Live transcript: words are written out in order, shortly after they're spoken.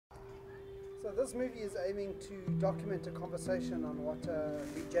So this movie is aiming to document a conversation on what a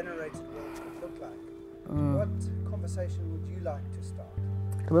regenerated world could look like. What conversation would you like to start?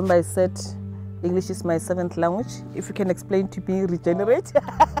 Remember I said English is my 7th language. If you can explain to me regenerate.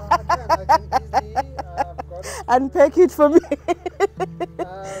 I can easily, I've got it. Unpack it for me.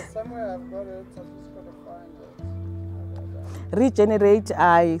 Somewhere I've got it, I've just got to find it. Regenerate,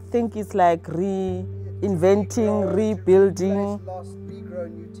 I think it's like reinventing, rebuilding. Lost, regrow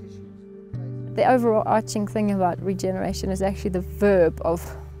new tissues. The overarching thing about regeneration is actually the verb of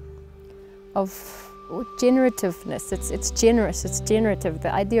generativeness. It's generous, it's generative,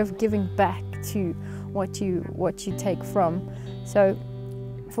 the idea of giving back to what you take from. So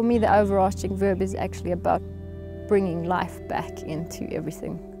for me the overarching verb is actually about bringing life back into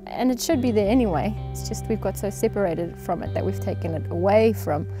everything. And it should be there anyway, it's just we've got so separated from it that we've taken it away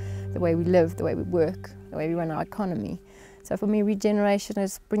from the way we live, the way we work, the way we run our economy. So for me, regeneration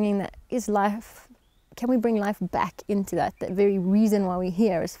is bringing that, is life, can we bring life back into that? The very reason why we're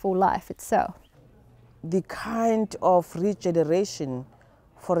here is for life itself. The kind of regeneration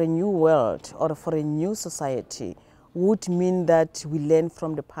for a new world or for a new society would mean that we learn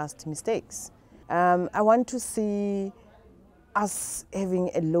from the past mistakes. I want to see us having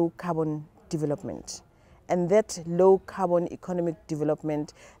a low carbon development. And that low carbon economic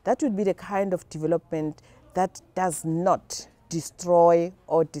development, that would be the kind of development that does not destroy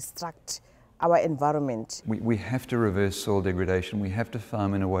or distract our environment. We have to reverse soil degradation. We have to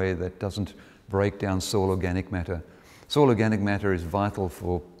farm in a way that doesn't break down soil organic matter. Soil organic matter is vital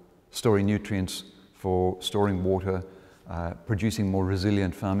for storing nutrients, for storing water, producing more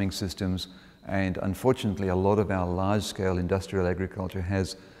resilient farming systems, and unfortunately a lot of our large-scale industrial agriculture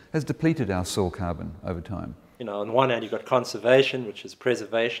has depleted our soil carbon over time. You know, on one hand you've got conservation, which is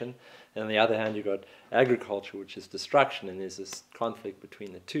preservation, and on the other hand you've got agriculture, which is destruction, and there's this conflict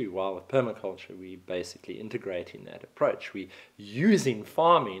between the two. While with permaculture we're basically integrating that approach. We're using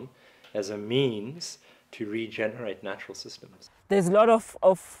farming as a means to regenerate natural systems. There's a lot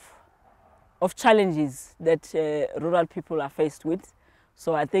of challenges that rural people are faced with.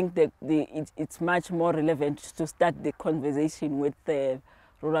 So I think that it's much more relevant to start the conversation with the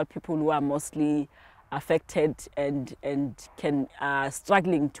rural people who are mostly affected and are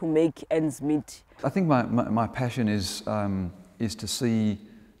struggling to make ends meet. I think my passion is to see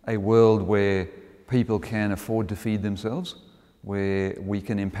a world where people can afford to feed themselves, where we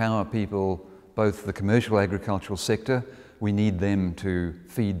can empower people, both the commercial agricultural sector, we need them to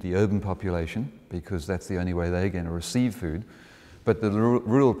feed the urban population because that's the only way they're going to receive food, but the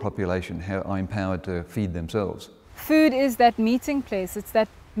rural population are empowered to feed themselves. Food is that meeting place, it's that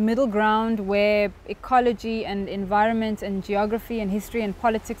middle ground where ecology and environment and geography and history and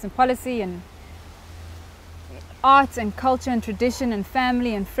politics and policy and art and culture and tradition and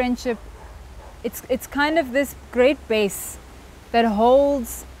family and friendship, it's kind of this great base that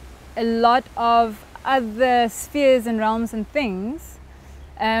holds a lot of other spheres and realms and things.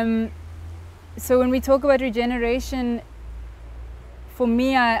 So when we talk about regeneration, for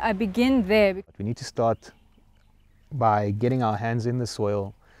me, I begin there. We need to start by getting our hands in the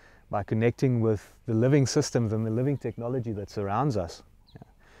soil, by connecting with the living systems and the living technology that surrounds us.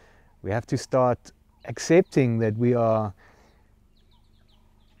 We have to start accepting that we are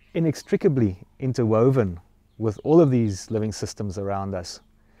inextricably interwoven with all of these living systems around us,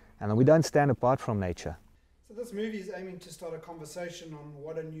 and that we don't stand apart from nature. So this movie is aiming to start a conversation on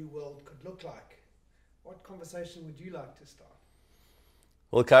what a new world could look like. What conversation would you like to start?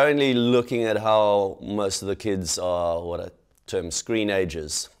 Well, currently looking at how most of the kids are what I term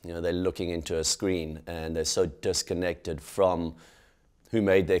screenagers. You know, they're looking into a screen and they're so disconnected from who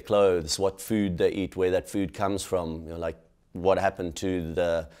made their clothes, what food they eat, where that food comes from. You know, like what happened to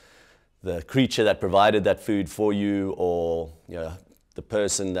the creature that provided that food for you, or you know, the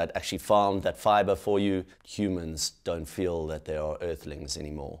person that actually farmed that fiber for you. Humans don't feel that they are earthlings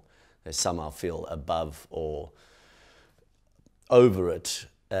anymore. They somehow feel above or over it,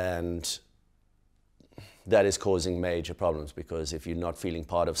 and that is causing major problems, because if you're not feeling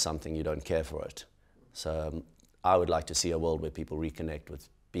part of something, you don't care for it. So I would like to see a world where people reconnect with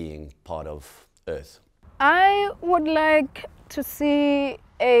being part of Earth. I would like to see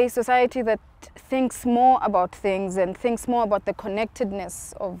a society that thinks more about things and thinks more about the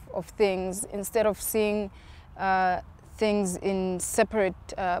connectedness of things, instead of seeing things in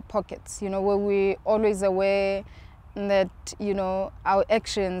separate pockets, you know, where we're always aware that, you know, our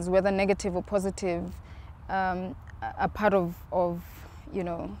actions, whether negative or positive, are part of you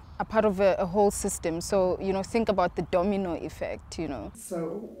know, are part of a whole system. So, you know, think about the domino effect, you know.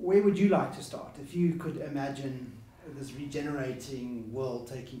 So where would you like to start? If you could imagine this regenerating world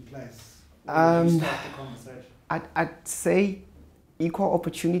taking place, Or would you start the conversation? I'd say equal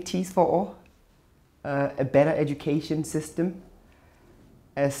opportunities for all, a better education system,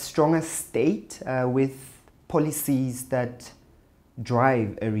 a stronger state with policies that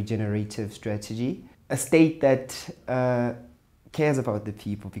drive a regenerative strategy, a state that cares about the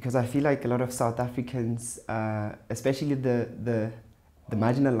people, because I feel like a lot of South Africans, especially the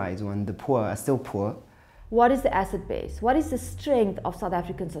marginalized one, the poor, are still poor. What is the asset base? What is the strength of South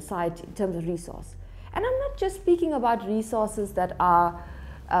African society in terms of resource? And I'm not just speaking about resources that are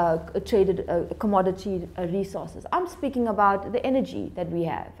traded, commodity resources. I'm speaking about the energy that we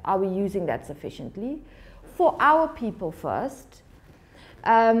have. Are we using that sufficiently for our people first?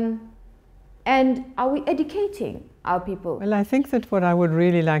 And are we educating our people? Well, I think that what I would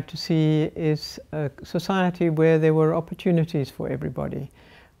really like to see is a society where there were opportunities for everybody.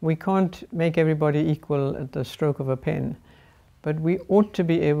 We can't make everybody equal at the stroke of a pen, but we ought to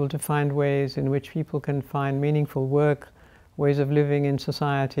be able to find ways in which people can find meaningful work, ways of living in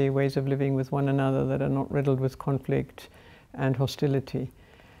society, ways of living with one another that are not riddled with conflict and hostility.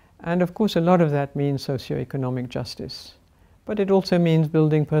 And of course, a lot of that means socioeconomic justice. But it also means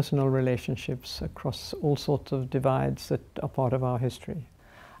building personal relationships across all sorts of divides that are part of our history.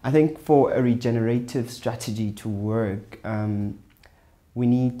 I think for a regenerative strategy to work, we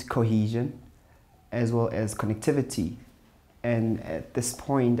need cohesion as well as connectivity. And at this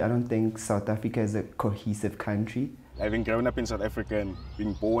point, I don't think South Africa is a cohesive country. Having grown up in South Africa and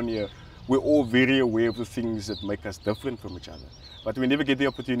being born here, we're all very aware of the things that make us different from each other. But we never get the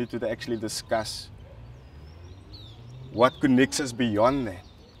opportunity to actually discuss what connects us beyond that.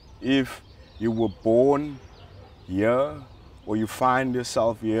 If you were born here or you find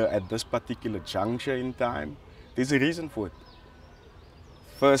yourself here at this particular juncture in time, there's a reason for it.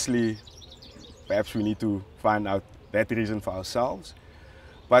 Firstly, perhaps we need to find out that reason for ourselves,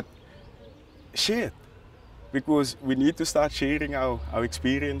 but share it, because we need to start sharing our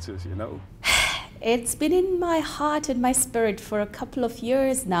experiences, you know. It's been in my heart and my spirit for a couple of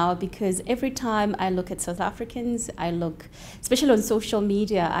years now, because every time I look at South Africans, I look, especially on social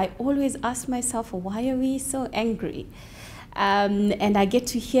media, I always ask myself, why are we so angry? And I get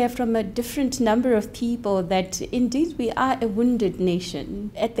to hear from a different number of people that indeed we are a wounded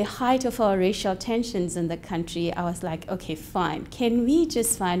nation. At the height of our racial tensions in the country, I was like, okay, fine. Can we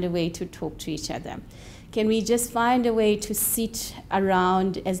just find a way to talk to each other? Can we just find a way to sit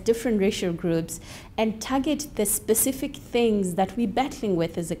around as different racial groups and target the specific things that we're battling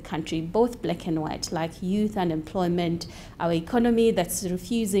with as a country, both black and white, like youth unemployment, our economy that's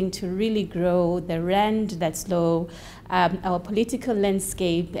refusing to really grow, the rand that's low, our political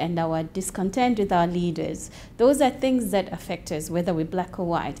landscape, and our discontent with our leaders. Those are things that affect us, whether we're black or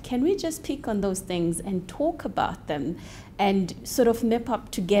white. Can we just pick on those things and talk about them and sort of map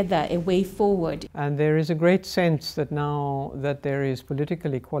up together a way forward? And there is a great sense that now that there is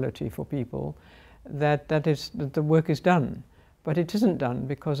political equality for people, that the work is done. But it isn't done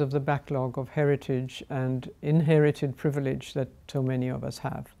because of the backlog of heritage and inherited privilege that so many of us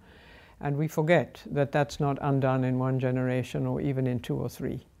have. And we forget that that's not undone in one generation or even in 2 or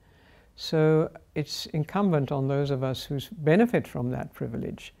 3. So it's incumbent on those of us who benefit from that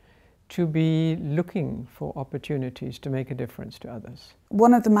privilege to be looking for opportunities to make a difference to others.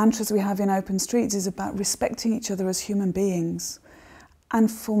 One of the mantras we have in Open Streets is about respecting each other as human beings.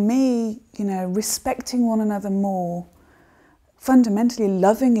 And for me, you know, respecting one another more, fundamentally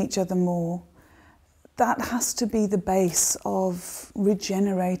loving each other more, that has to be the base of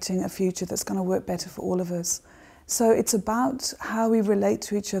regenerating a future that's going to work better for all of us. So it's about how we relate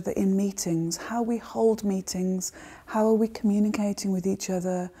to each other in meetings, how we hold meetings, how are we communicating with each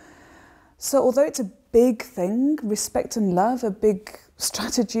other. So although it's a big thing, respect and love are big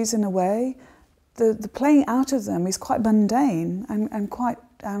strategies in a way, the playing out of them is quite mundane and quite,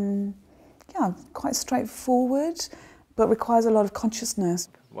 quite straightforward, but requires a lot of consciousness.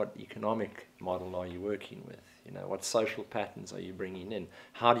 What economic model are you working with? You know, what social patterns are you bringing in?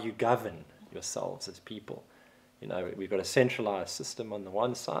 How do you govern yourselves as people? You know, we've got a centralized system on the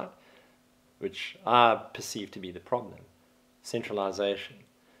one side, which I perceive to be the problem, centralization,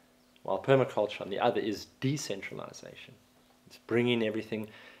 while permaculture on the other is decentralization. It's bringing everything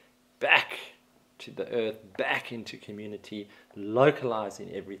back to the earth, back into community, localizing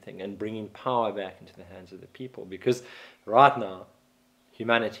everything and bringing power back into the hands of the people. Because right now,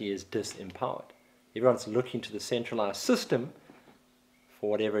 humanity is disempowered. Everyone's looking to the centralized system for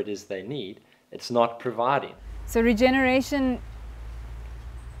whatever it is they need. It's not providing. So regeneration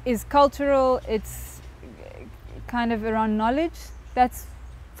is cultural, it's kind of around knowledge. That's,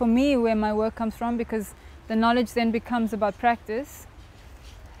 for me, where my work comes from, because the knowledge then becomes about practice.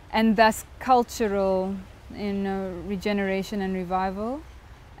 and thus cultural regeneration and revival.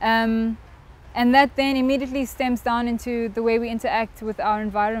 And that then immediately stems down into the way we interact with our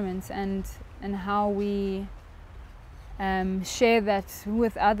environment and how we share that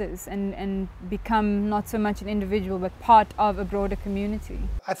with others and become not so much an individual but part of a broader community.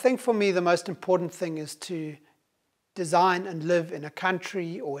 I think for me the most important thing is to design and live in a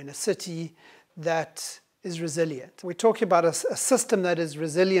country or in a city that is resilient. We're talking about a system that is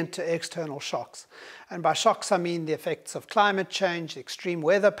resilient to external shocks. And by shocks I mean the effects of climate change, extreme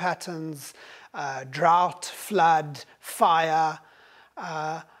weather patterns, drought, flood, fire,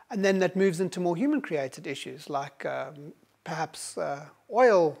 and then that moves into more human-created issues like perhaps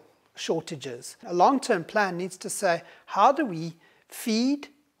oil shortages. A long-term plan needs to say, how do we feed,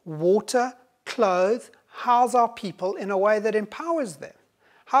 water, clothe, house our people in a way that empowers them?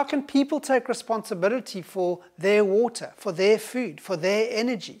 How can people take responsibility for their water, for their food, for their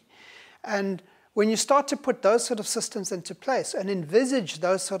energy? And when you start to put those sort of systems into place and envisage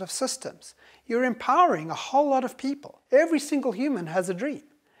those sort of systems, you're empowering a whole lot of people. Every single human has a dream.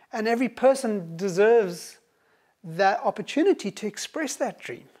 And every person deserves that opportunity to express that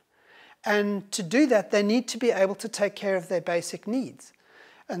dream. And to do that, they need to be able to take care of their basic needs.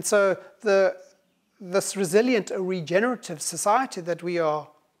 And so this resilient, regenerative society that we are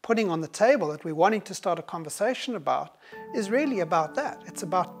putting on the table, that we're wanting to start a conversation about, is really about that. It's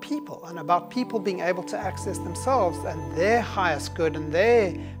about people and about people being able to access themselves and their highest good and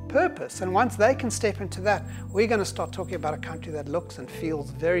their purpose. And once they can step into that, we're going to start talking about a country that looks and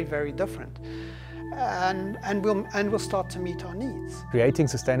feels very, very different. And we'll start to meet our needs. Creating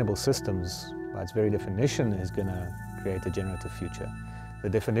sustainable systems, by its very definition, is going to create a generative future. The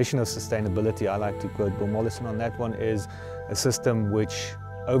definition of sustainability, I like to quote Bill Mollison on that one, is a system which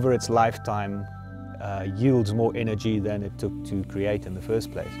over its lifetime yields more energy than it took to create in the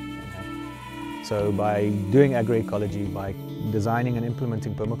first place. So by doing agroecology, by designing and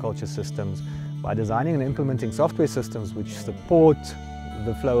implementing permaculture systems, by designing and implementing software systems which support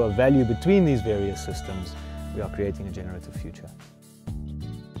the flow of value between these various systems, we are creating a generative future.